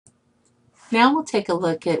Now we'll take a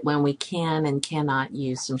look at when we can and cannot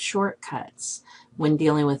use some shortcuts when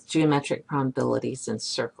dealing with geometric probabilities in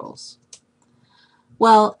circles.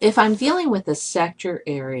 Well, if I'm dealing with a sector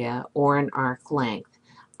area or an arc length,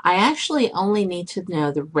 I actually only need to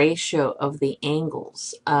know the ratio of the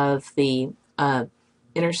angles of the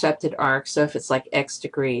intercepted arc, so if it's like x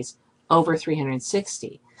degrees, over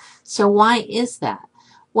 360. So why is that?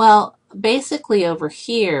 Well, basically over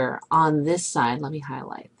here on this side, let me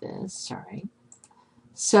highlight this, sorry.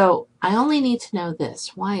 So I only need to know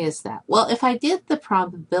this. Why is that? Well, if I did the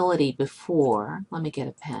probability before, let me get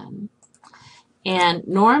a pen, and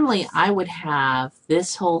normally I would have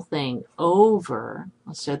this whole thing over,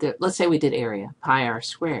 so let's say we did area, pi r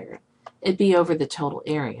squared. It'd be over the total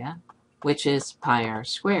area, which is pi r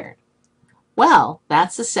squared. Well,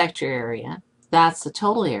 that's the sector area, that's the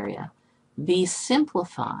total area. These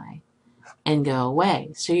simplify and go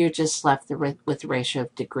away. So you're just left with the ratio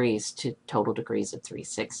of degrees to total degrees of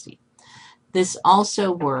 360. This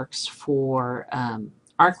also works for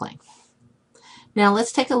arc length. Now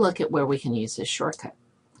let's take a look at where we can use this shortcut.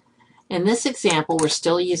 In this example, we're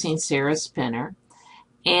still using Sarah's spinner,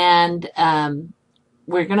 and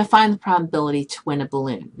we're going to find the probability to win a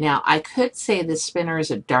balloon. Now, I could say this spinner is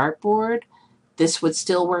a dartboard. This would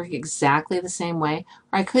still work exactly the same way.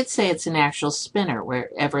 Or I could say it's an actual spinner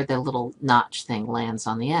wherever the little notch thing lands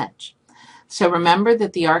on the edge. So remember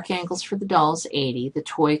that the arc angles for the doll is 80, the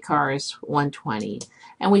toy car is 120,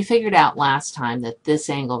 and we figured out last time that this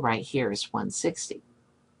angle right here is 160.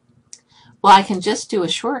 Well, I can just do a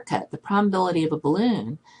shortcut. The probability of a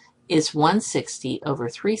balloon is 160 over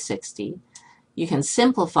 360. You can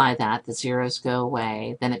simplify that. The zeros go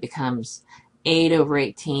away. Then it becomes 8 over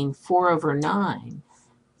 18, 4 over 9.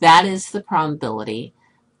 That is the probability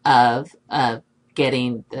of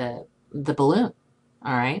getting the balloon.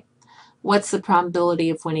 All right. What's the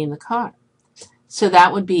probability of winning the car? So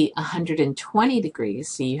that would be 120 degrees.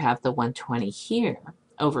 So you have the 120 here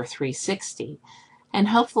over 360. And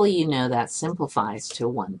hopefully you know that simplifies to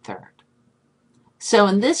 1/3. So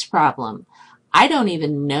in this problem, I don't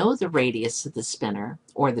even know the radius of the spinner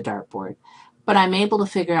or the dartboard, but I'm able to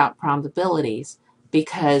figure out probabilities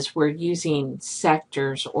because we're using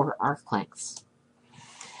sectors or arc lengths.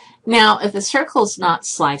 Now, if the circle is not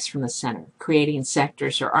sliced from the center, creating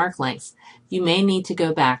sectors or arc lengths, you may need to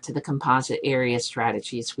go back to the composite area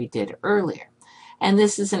strategies we did earlier. And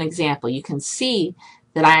this is an example. You can see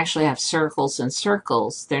that I actually have circles and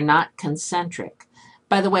circles. They're not concentric.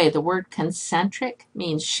 By the way, the word concentric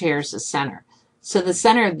means shares a center. So the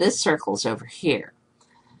center of this circle is over here.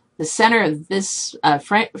 The center of this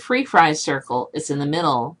free fry circle is in the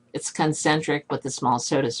middle. It's concentric with the small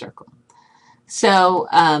soda circle. So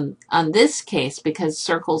on this case, because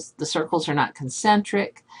the circles are not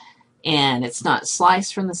concentric and it's not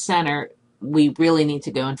sliced from the center, we really need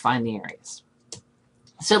to go and find the areas.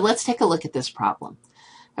 So let's take a look at this problem.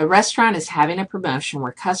 A restaurant is having a promotion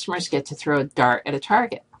where customers get to throw a dart at a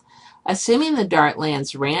target. Assuming the dart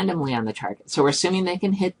lands randomly on the target, so we're assuming they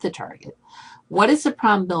can hit the target, what is the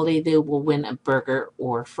probability they will win a burger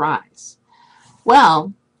or fries?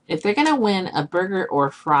 Well, if they're going to win a burger or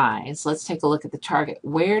fries, let's take a look at the target.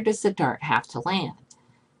 Where does the dart have to land?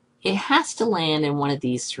 It has to land in one of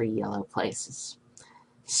these 3 yellow places.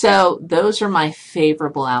 So those are my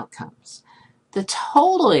favorable outcomes. The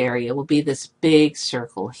total area will be this big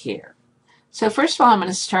circle here. So first of all, I'm going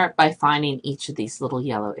to start by finding each of these little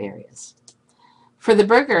yellow areas. For the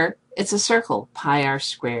burger, it's a circle, pi r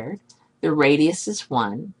squared. The radius is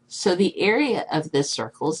 1, so the area of this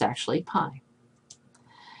circle is actually pi.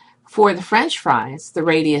 For the French fries, the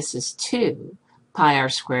radius is 2, pi r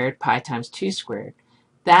squared, pi times 2 squared.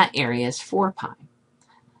 That area is 4 pi.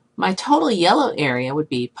 My total yellow area would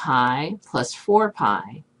be pi plus 4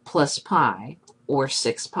 pi plus pi, or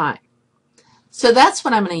 6 pi. So that's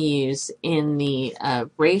what I'm going to use in the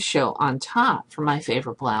ratio on top for my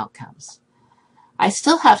favorable outcomes. I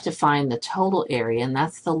still have to find the total area, and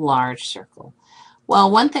that's the large circle.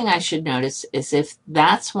 Well, one thing I should notice is if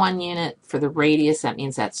that's 1 unit for the radius, that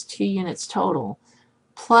means that's 2 units total,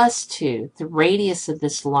 plus 2, the radius of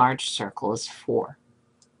this large circle is 4.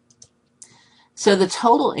 So the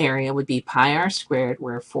total area would be pi r squared,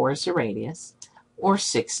 where 4 is the radius, or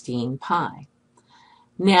 16 pi.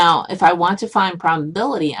 Now, if I want to find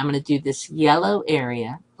probability, I'm going to do this yellow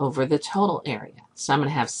area over the total area. So I'm going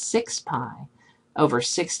to have 6 pi over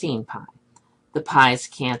 16 pi. The pi's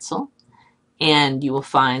cancel, and you will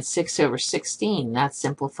find 6 over 16. That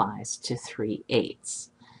simplifies to 3/8.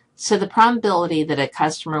 So the probability that a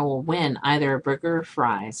customer will win either a burger or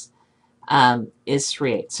fries is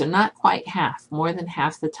 3/8. So not quite half. More than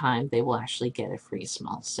half the time, they will actually get a free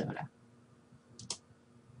small soda.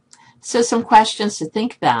 So some questions to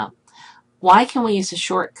think about. Why can we use a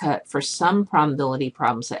shortcut for some probability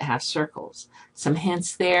problems that have circles? Some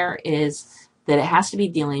hints there is that it has to be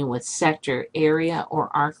dealing with sector, area, or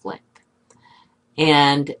arc length.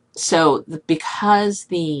 And so because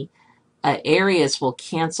the areas will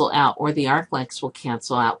cancel out or the arc lengths will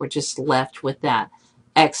cancel out, we're just left with that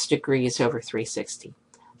x degrees over 360.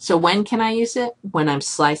 So when can I use it? When I'm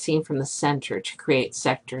slicing from the center to create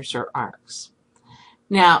sectors or arcs.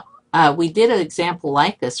 Now, we did an example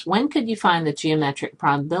like this. When could you find the geometric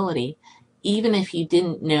probability even if you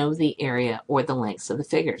didn't know the area or the lengths of the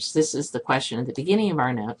figures? This is the question at the beginning of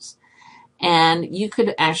our notes. And you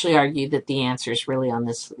could actually argue that the answer is really on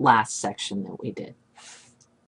this last section that we did.